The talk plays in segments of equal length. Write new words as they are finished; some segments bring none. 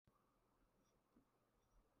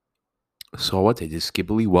So what it is,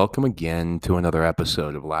 Skibbly. Welcome again to another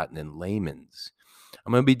episode of Latin in Layman's.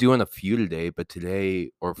 I'm going to be doing a few today, but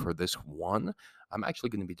today, or for this one, I'm actually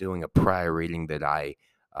going to be doing a prior reading that I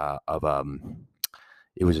of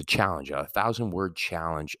it was a challenge, a 1,000 word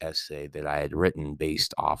challenge essay that I had written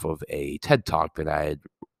based off of a TED talk that I had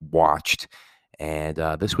watched, and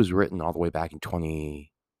this was written all the way back in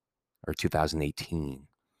 2018.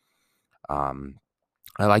 Um,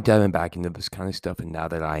 I like diving back into this kind of stuff, and now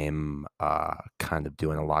that I am kind of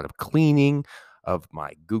doing a lot of cleaning of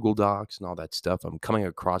my Google Docs and all that stuff, I'm coming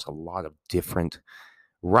across a lot of different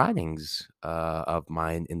writings of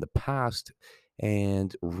mine in the past,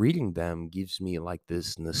 and reading them gives me like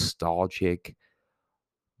this nostalgic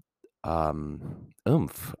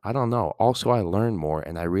oomph. I don't know. Also, I learn more,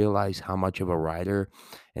 and I realize how much of a writer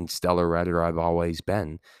and stellar writer I've always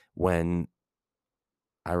been when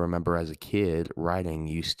I remember as a kid, writing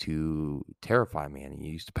used to terrify me and it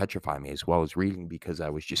used to petrify me as well as reading because I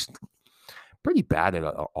was just pretty bad at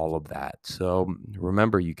all of that. So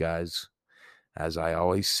remember, you guys, as I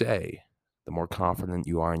always say, the more confident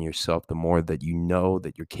you are in yourself, the more that you know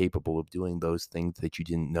that you're capable of doing those things that you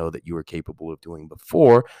didn't know that you were capable of doing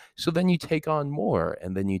before. So then you take on more,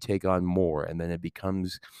 and then you take on more, and then it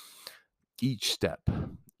becomes each step,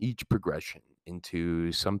 each progression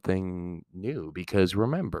into something new. Because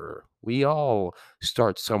remember, we all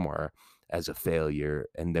start somewhere as a failure,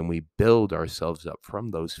 and then we build ourselves up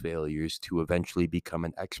from those failures to eventually become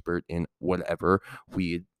an expert in whatever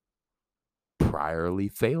we had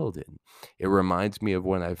priorly failed in. It reminds me of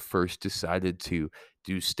when I first decided to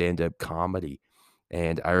do stand up comedy.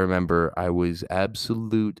 And I remember I was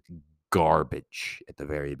absolute garbage at the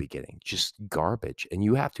very beginning, just garbage. And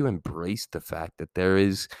you have to embrace the fact that there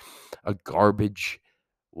is a garbage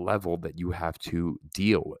level that you have to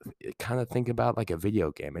deal with. Kind of think about like a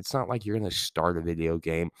video game. It's not like you're going to start a video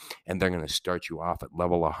game and they're going to start you off at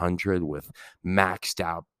level 100 with maxed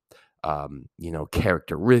out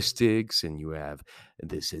characteristics, and you have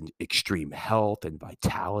this extreme health and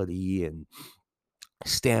vitality and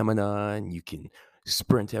stamina, and you can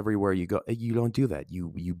sprint everywhere you go. You don't do that.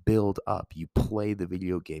 You build up. You play the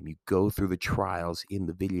video game. You go through the trials in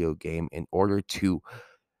the video game in order to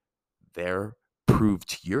there prove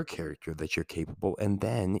to your character that you're capable, and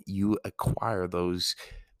then you acquire those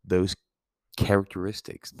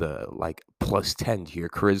characteristics, the like +10 to your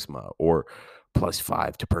charisma or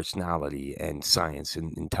 +5 to personality and science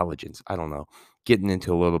and intelligence. I don't know. Getting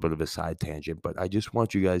into a little bit of a side tangent, but I just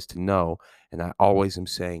want you guys to know, and I always am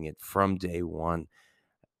saying it from day one.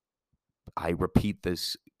 I repeat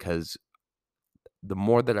this because the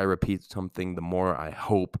more that I repeat something, the more I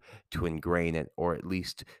hope to ingrain it, or at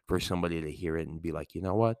least for somebody to hear it and be like, you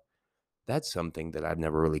know what? That's something that I've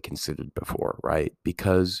never really considered before, right?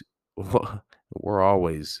 Because we're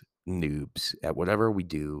always noobs at whatever we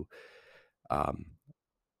do um,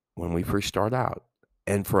 when we first start out.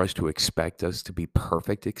 And for us to expect us to be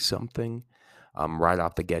perfect at something right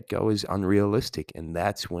off the get go is unrealistic. And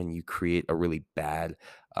that's when you create a really bad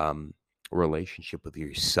um, relationship with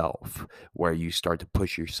yourself, where you start to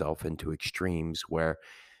push yourself into extremes where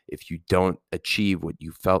if you don't achieve what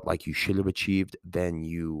you felt like you should have achieved, then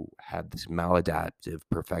you have this maladaptive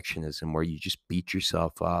perfectionism where you just beat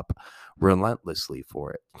yourself up relentlessly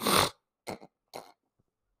for it.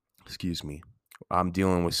 Excuse me. I'm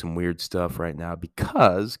dealing with some weird stuff right now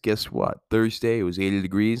because guess what? Thursday it was 80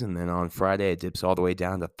 degrees, and then on Friday it dips all the way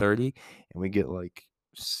down to 30, and we get like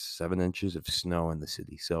 7 inches of snow in the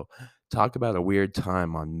city. So talk about a weird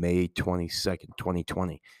time on May 22nd,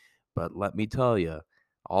 2020. But let me tell you,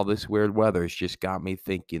 all this weird weather's just got me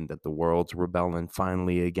thinking that the world's rebelling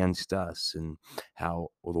finally against us, and how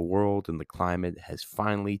the world and the climate has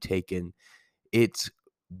finally taken its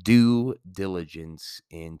due diligence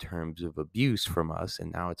in terms of abuse from us.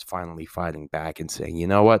 And now it's finally fighting back and saying, you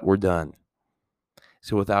know what, we're done.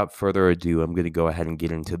 So without further ado, I'm going to go ahead and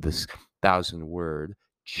get into this 1,000 word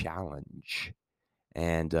challenge.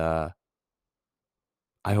 And I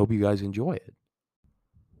hope you guys enjoy it.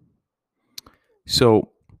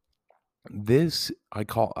 So this I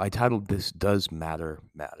titled this Does Matter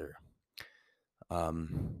Matter?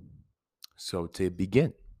 Um, so to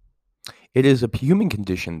begin, it is a human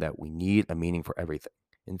condition that we need a meaning for everything.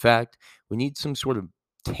 In fact, we need some sort of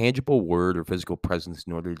tangible word or physical presence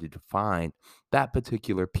in order to define that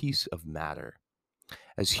particular piece of matter.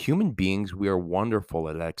 As human beings, we are wonderful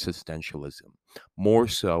at existentialism, more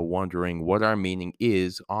so wondering what our meaning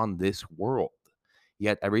is on this world.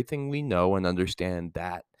 Yet everything we know and understand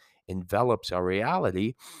that envelops our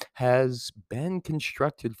reality has been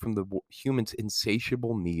constructed from the human's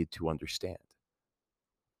insatiable need to understand.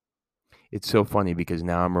 It's so funny because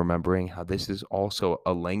now I'm remembering how this is also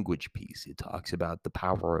a language piece. It talks about the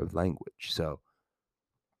power of language. So,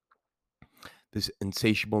 this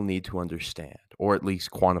insatiable need to understand, or at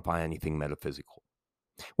least quantify anything metaphysical.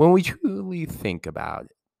 When we truly think about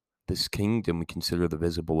it, this kingdom we consider the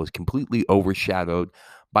visible is completely overshadowed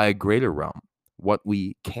by a greater realm, what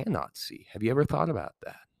we cannot see. Have you ever thought about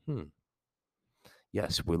that?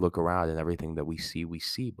 Yes, we look around and everything that we see,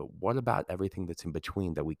 but what about everything that's in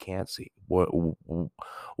between that we can't see?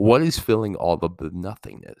 What is filling all of the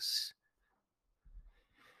nothingness?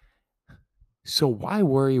 So why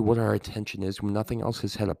worry what our attention is when nothing else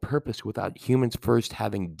has had a purpose without humans first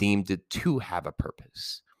having deemed it to have a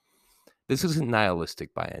purpose? This isn't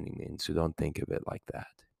nihilistic by any means, so don't think of it like that.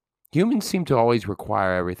 Humans seem to always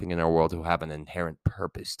require everything in our world to have an inherent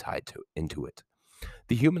purpose tied into it.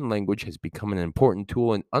 The human language has become an important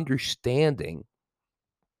tool in understanding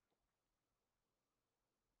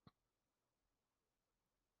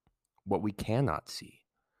what we cannot see.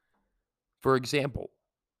 For example,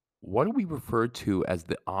 what do we refer to as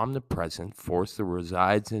the omnipresent force that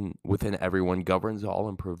resides within everyone, governs all,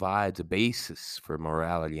 and provides a basis for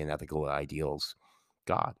morality and ethical ideals?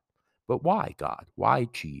 God. But why God? Why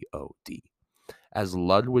God? As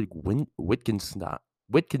Ludwig Wittgenstein,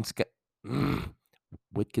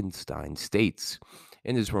 Wittgenstein states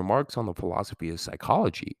in his remarks on the philosophy of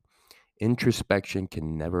psychology, introspection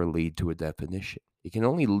can never lead to a definition. It can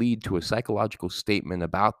only lead to a psychological statement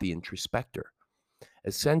about the introspector.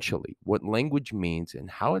 Essentially, what language means and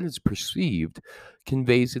how it is perceived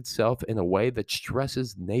conveys itself in a way that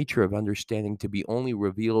stresses the nature of understanding to be only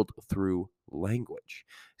revealed through language.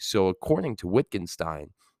 So, according to Wittgenstein,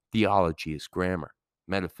 theology is grammar,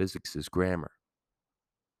 metaphysics is grammar.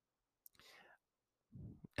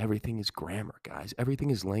 Everything is grammar, guys. Everything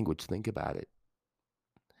is language. Think about it.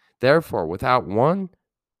 Therefore, without one,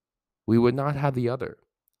 we would not have the other.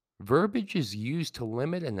 Verbiage is used to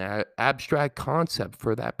limit an abstract concept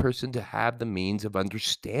for that person to have the means of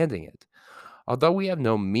understanding it. Although we have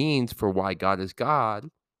no means for why God is God,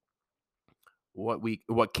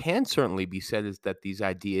 what can certainly be said is that these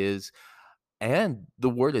ideas and the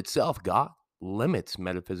word itself, God, limits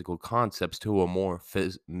metaphysical concepts to a more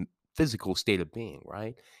physical state of being,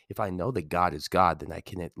 right? If I know that God is God, then I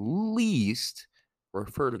can at least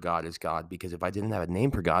refer to God as God, because if I didn't have a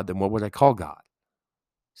name for God, then what would I call God?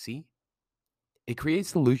 See? It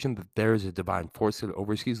creates the illusion that there is a divine force that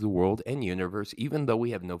oversees the world and universe, even though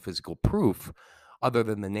we have no physical proof other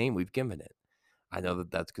than the name we've given it. I know that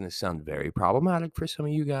that's going to sound very problematic for some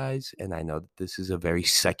of you guys, and I know that this is a very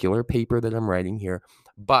secular paper that I'm writing here,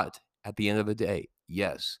 but at the end of the day,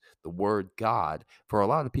 yes, the word God, for a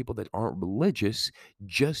lot of people that aren't religious,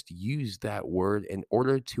 just use that word in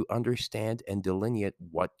order to understand and delineate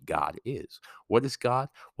what God is. What is God?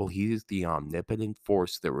 Well, He is the omnipotent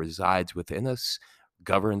force that resides within us,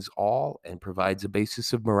 governs all, and provides a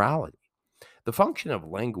basis of morality. The function of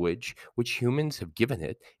language, which humans have given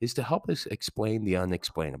it, is to help us explain the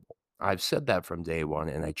unexplainable. I've said that from day one,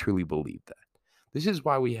 and I truly believe that. This is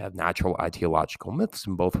why we have natural ideological myths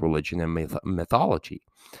in both religion and mythology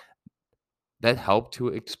that help to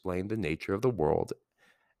explain the nature of the world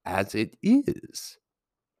as it is,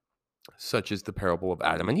 such as the parable of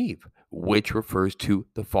Adam and Eve, which refers to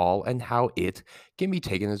the fall and how it can be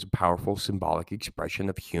taken as a powerful symbolic expression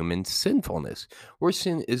of human sinfulness, where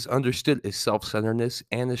sin is understood as self centeredness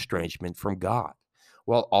and estrangement from God,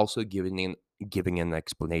 while also giving an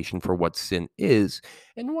explanation for what sin is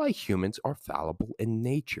and why humans are fallible in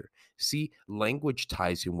nature. See, language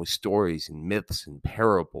ties in with stories and myths and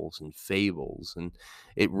parables and fables, and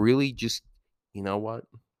it really just, you know what?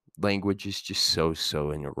 Language is just so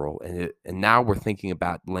integral, and now we're thinking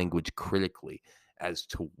about language critically as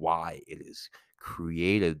to why it has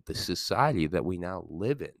created the society that we now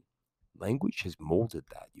live in. Language has molded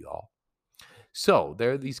that, y'all. So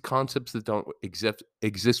there are these concepts that don't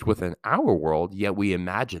exist within our world, yet we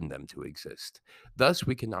imagine them to exist. Thus,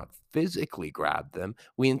 we cannot physically grab them.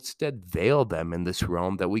 We instead veil them in this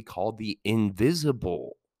realm that we call the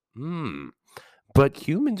invisible. But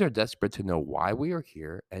humans are desperate to know why we are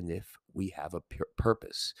here and if we have a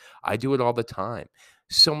purpose. I do it all the time.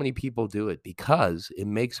 So many people do it because it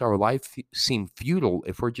makes our life seem futile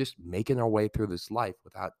if we're just making our way through this life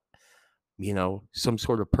without, some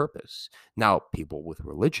sort of purpose. Now, people with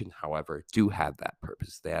religion, however, do have that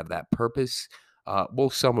purpose. They have that purpose. Well,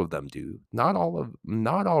 some of them do. Not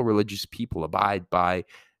all religious people abide by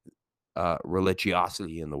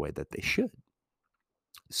religiosity in the way that they should.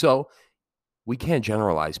 So we can't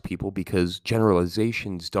generalize people because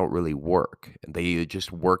generalizations don't really work. They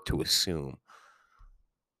just work to assume.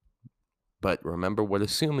 But remember what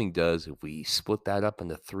assuming does if we split that up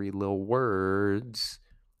into three little words.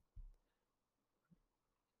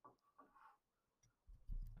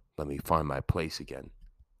 Let me find my place again.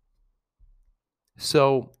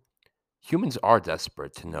 So, humans are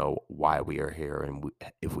desperate to know why we are here and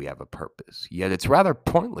if we have a purpose. Yet it's rather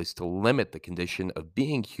pointless to limit the condition of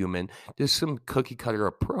being human to some cookie cutter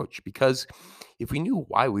approach because if we knew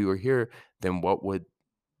why we were here, then what would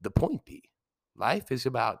the point be? Life is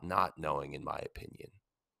about not knowing, in my opinion.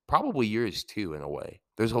 Probably yours too, in a way.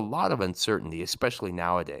 There's a lot of uncertainty, especially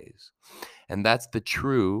nowadays. And that's the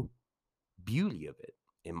true beauty of it,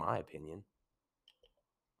 in my opinion.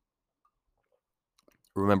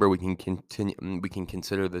 Remember, we can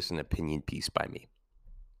consider this an opinion piece by me.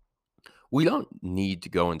 We don't need to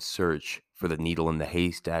go and search for the needle in the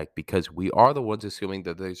haystack because we are the ones assuming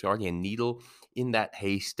that there's already a needle in that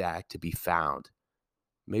haystack to be found.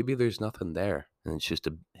 Maybe there's nothing there and it's just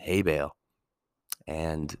a hay bale.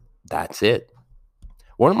 And that's it.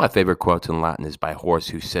 One of my favorite quotes in Latin is by Horace,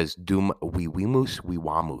 who says, Dum vivimus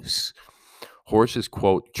vivamus. Horace's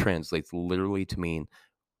quote translates literally to mean,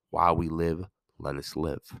 while we live, let us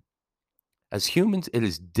live. As humans, it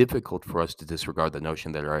is difficult for us to disregard the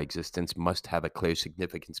notion that our existence must have a clear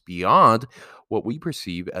significance beyond what we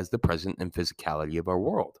perceive as the present and physicality of our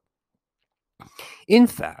world. In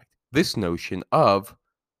fact, this notion of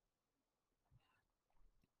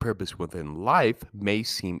purpose within life may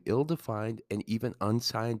seem ill defined and even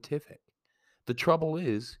unscientific. The trouble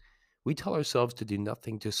is, we tell ourselves to do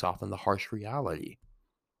nothing to soften the harsh reality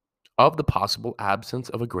of the possible absence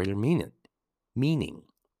of a greater meaning.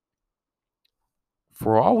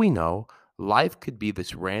 For all we know, life could be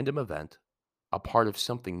this random event, a part of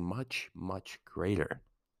something much, much greater.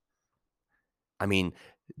 I mean,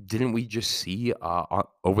 didn't we just see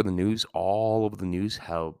over the news, all over the news,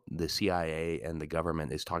 how the CIA and the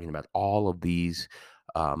government is talking about all of these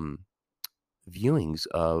um, viewings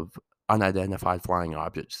of unidentified flying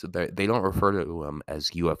objects? So they don't refer to them as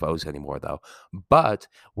UFOs anymore, though. But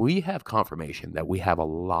we have confirmation that we have a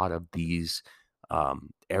lot of these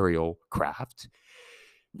aerial craft.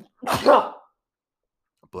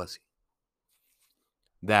 Bless you.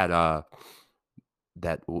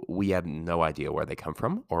 That we have no idea where they come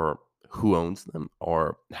from or who owns them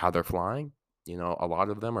or how they're flying. You know, a lot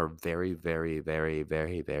of them are very, very, very,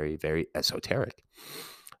 very, very, very esoteric.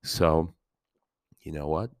 So, you know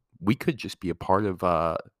what? We could just be a part of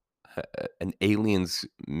an alien's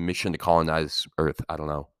mission to colonize Earth. I don't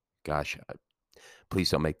know. Gosh,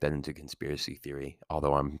 please don't make that into conspiracy theory,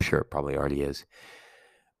 although I'm sure it probably already is.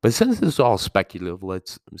 But since this is all speculative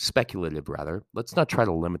rather, let's not try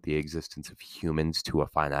to limit the existence of humans to a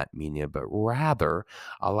finite meaning, but rather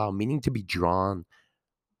allow meaning to be drawn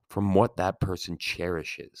from what that person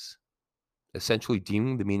cherishes. Essentially,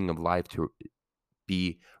 deeming the meaning of life to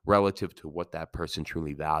be relative to what that person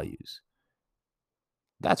truly values.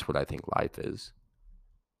 That's what I think life is.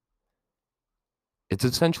 It's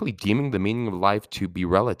essentially deeming the meaning of life to be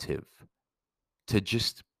relative to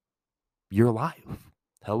just your life.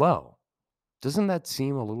 Hello. Doesn't that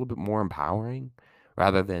seem a little bit more empowering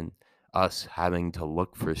rather than us having to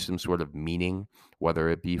look for some sort of meaning, whether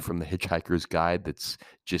it be from the Hitchhiker's Guide that's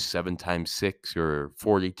just 7 times 6 or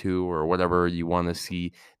 42 or whatever you want to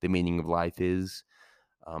see the meaning of life is?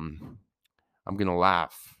 Um, I'm going to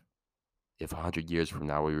laugh if 100 years from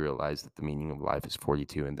now we realize that the meaning of life is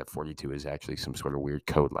 42 and that 42 is actually some sort of weird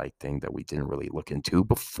code like thing that we didn't really look into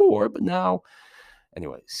before, but now,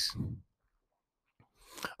 anyways.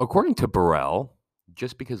 According to Burrell,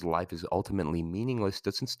 just because life is ultimately meaningless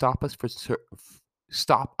doesn't stop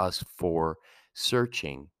us for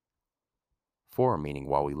searching for meaning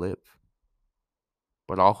while we live.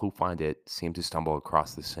 But all who find it seem to stumble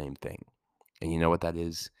across the same thing. And you know what that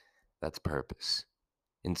is? That's purpose.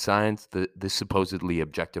 In science, this supposedly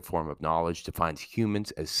objective form of knowledge defines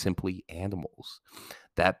humans as simply animals.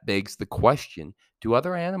 That begs the question, do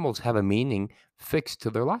other animals have a meaning fixed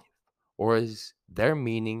to their life? Or is their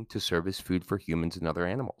meaning to serve as food for humans and other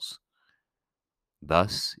animals?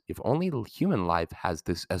 Thus, if only human life has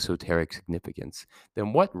this esoteric significance,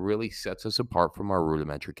 then what really sets us apart from our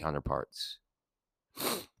rudimentary counterparts?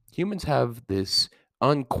 Humans have this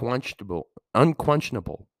unquenchable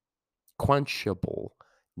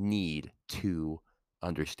need to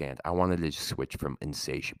understand. I wanted to switch from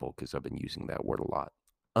insatiable because I've been using that word a lot.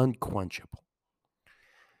 Unquenchable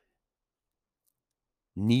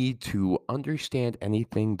need to understand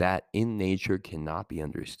anything that in nature cannot be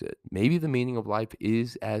understood. Maybe the meaning of life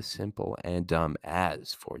is as simple and dumb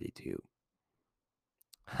as 42.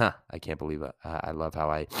 Huh, I can't believe it. I love how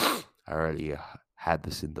I already had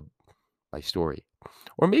this in my story.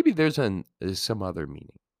 Or maybe there's some other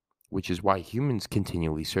meaning, which is why humans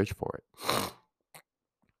continually search for it.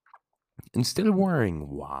 Instead of worrying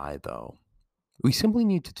why, though, we simply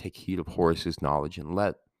need to take heed of Horace's knowledge and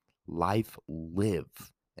let life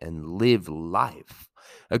live and live life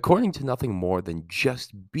according to nothing more than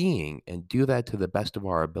just being, and do that to the best of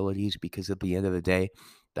our abilities, because at the end of the day,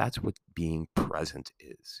 that's what being present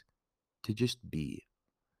is, to just be.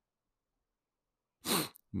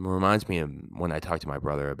 Reminds me of when I talked to my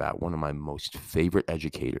brother about one of my most favorite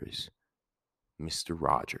educators, Mr.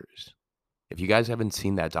 Rogers. If you guys haven't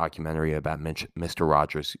seen that documentary about Mr.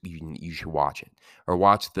 Rogers, you should watch it, or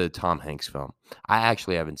watch the Tom Hanks film. I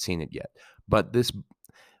actually haven't seen it yet, but this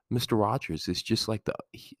Mr. Rogers is just like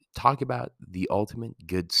talk about the ultimate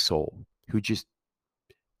good soul who just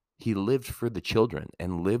he lived for the children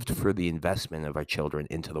and lived for the investment of our children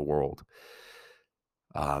into the world,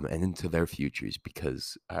 and into their futures.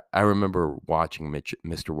 Because I remember watching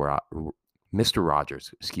Mr.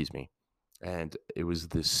 Rogers, excuse me, and it was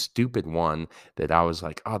this stupid one that I was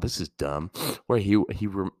like, "Oh, this is dumb." Where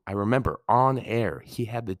I remember on air, he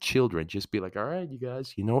had the children just be like, "All right, you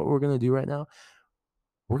guys, you know what we're gonna do right now?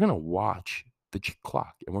 We're gonna watch the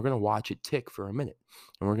clock, and we're gonna watch it tick for a minute,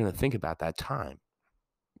 and we're gonna think about that time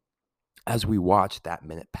as we watch that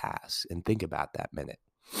minute pass, and think about that minute."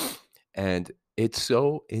 And it's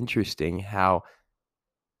so interesting how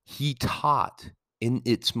he taught in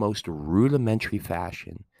its most rudimentary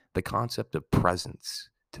fashion the concept of presence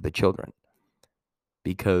to the children,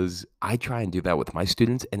 because I try and do that with my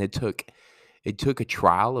students, and it took a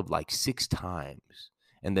trial of like 6 times,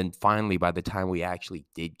 and then finally, by the time we actually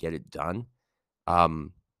did get it done,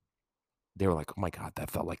 um, they were like, "Oh my god,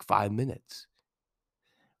 that felt like 5 minutes."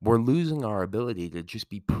 We're losing our ability to just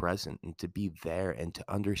be present and to be there and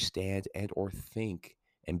to understand and or think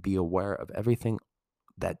and be aware of everything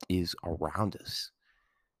that is around us.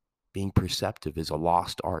 Being perceptive is a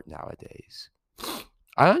lost art nowadays.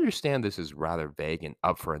 I understand this is rather vague and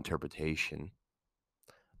up for interpretation,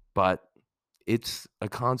 but it's a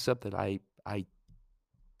concept that I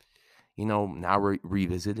now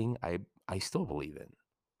revisiting, I still believe in.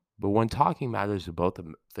 But when talking matters of both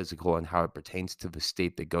the physical and how it pertains to the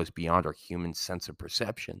state that goes beyond our human sense of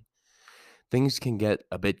perception, things can get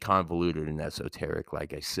a bit convoluted and esoteric,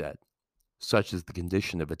 like I said. Such is the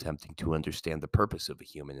condition of attempting to understand the purpose of a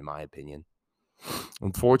human, in my opinion.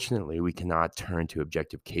 Unfortunately, we cannot turn to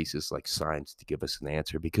objective cases like science to give us an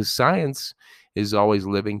answer, because science is always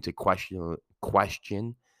living to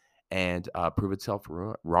question and prove itself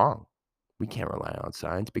wrong. We can't rely on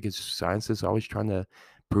science because science is always trying to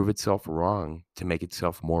prove itself wrong to make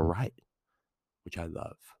itself more right, which I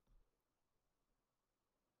love.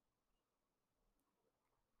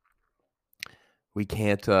 We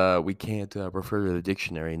can't refer to the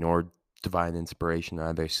dictionary nor divine inspiration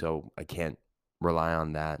either, so I can't rely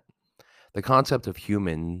on that. The concept of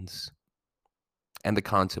humans and the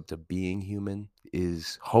concept of being human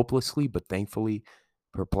is hopelessly but thankfully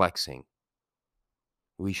perplexing.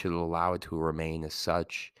 We should allow it to remain as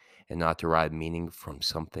such and not derive meaning from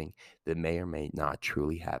something that may or may not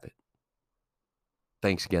truly have it.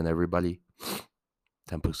 Thanks again, everybody.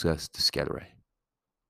 Tempus est discedere.